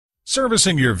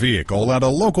Servicing your vehicle at a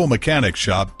local mechanic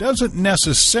shop doesn't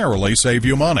necessarily save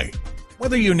you money.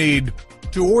 Whether you need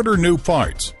to order new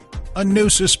parts, a new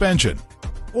suspension,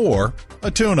 or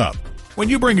a tune-up, when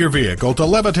you bring your vehicle to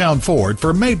Levittown Ford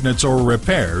for maintenance or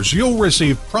repairs, you'll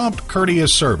receive prompt,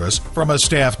 courteous service from a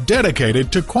staff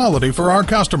dedicated to quality for our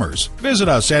customers. Visit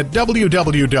us at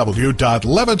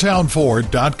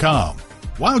www.levittownford.com.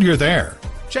 While you're there,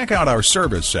 check out our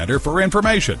service center for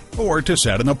information or to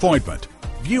set an appointment.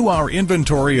 View our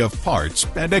inventory of parts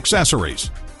and accessories.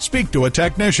 Speak to a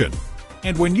technician.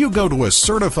 And when you go to a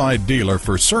certified dealer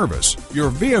for service, your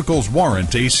vehicle's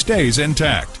warranty stays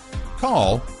intact.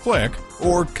 Call, click,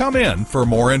 or come in for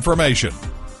more information.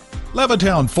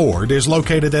 Levittown Ford is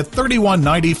located at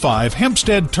 3195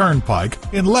 Hempstead Turnpike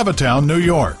in Levittown, New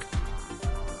York.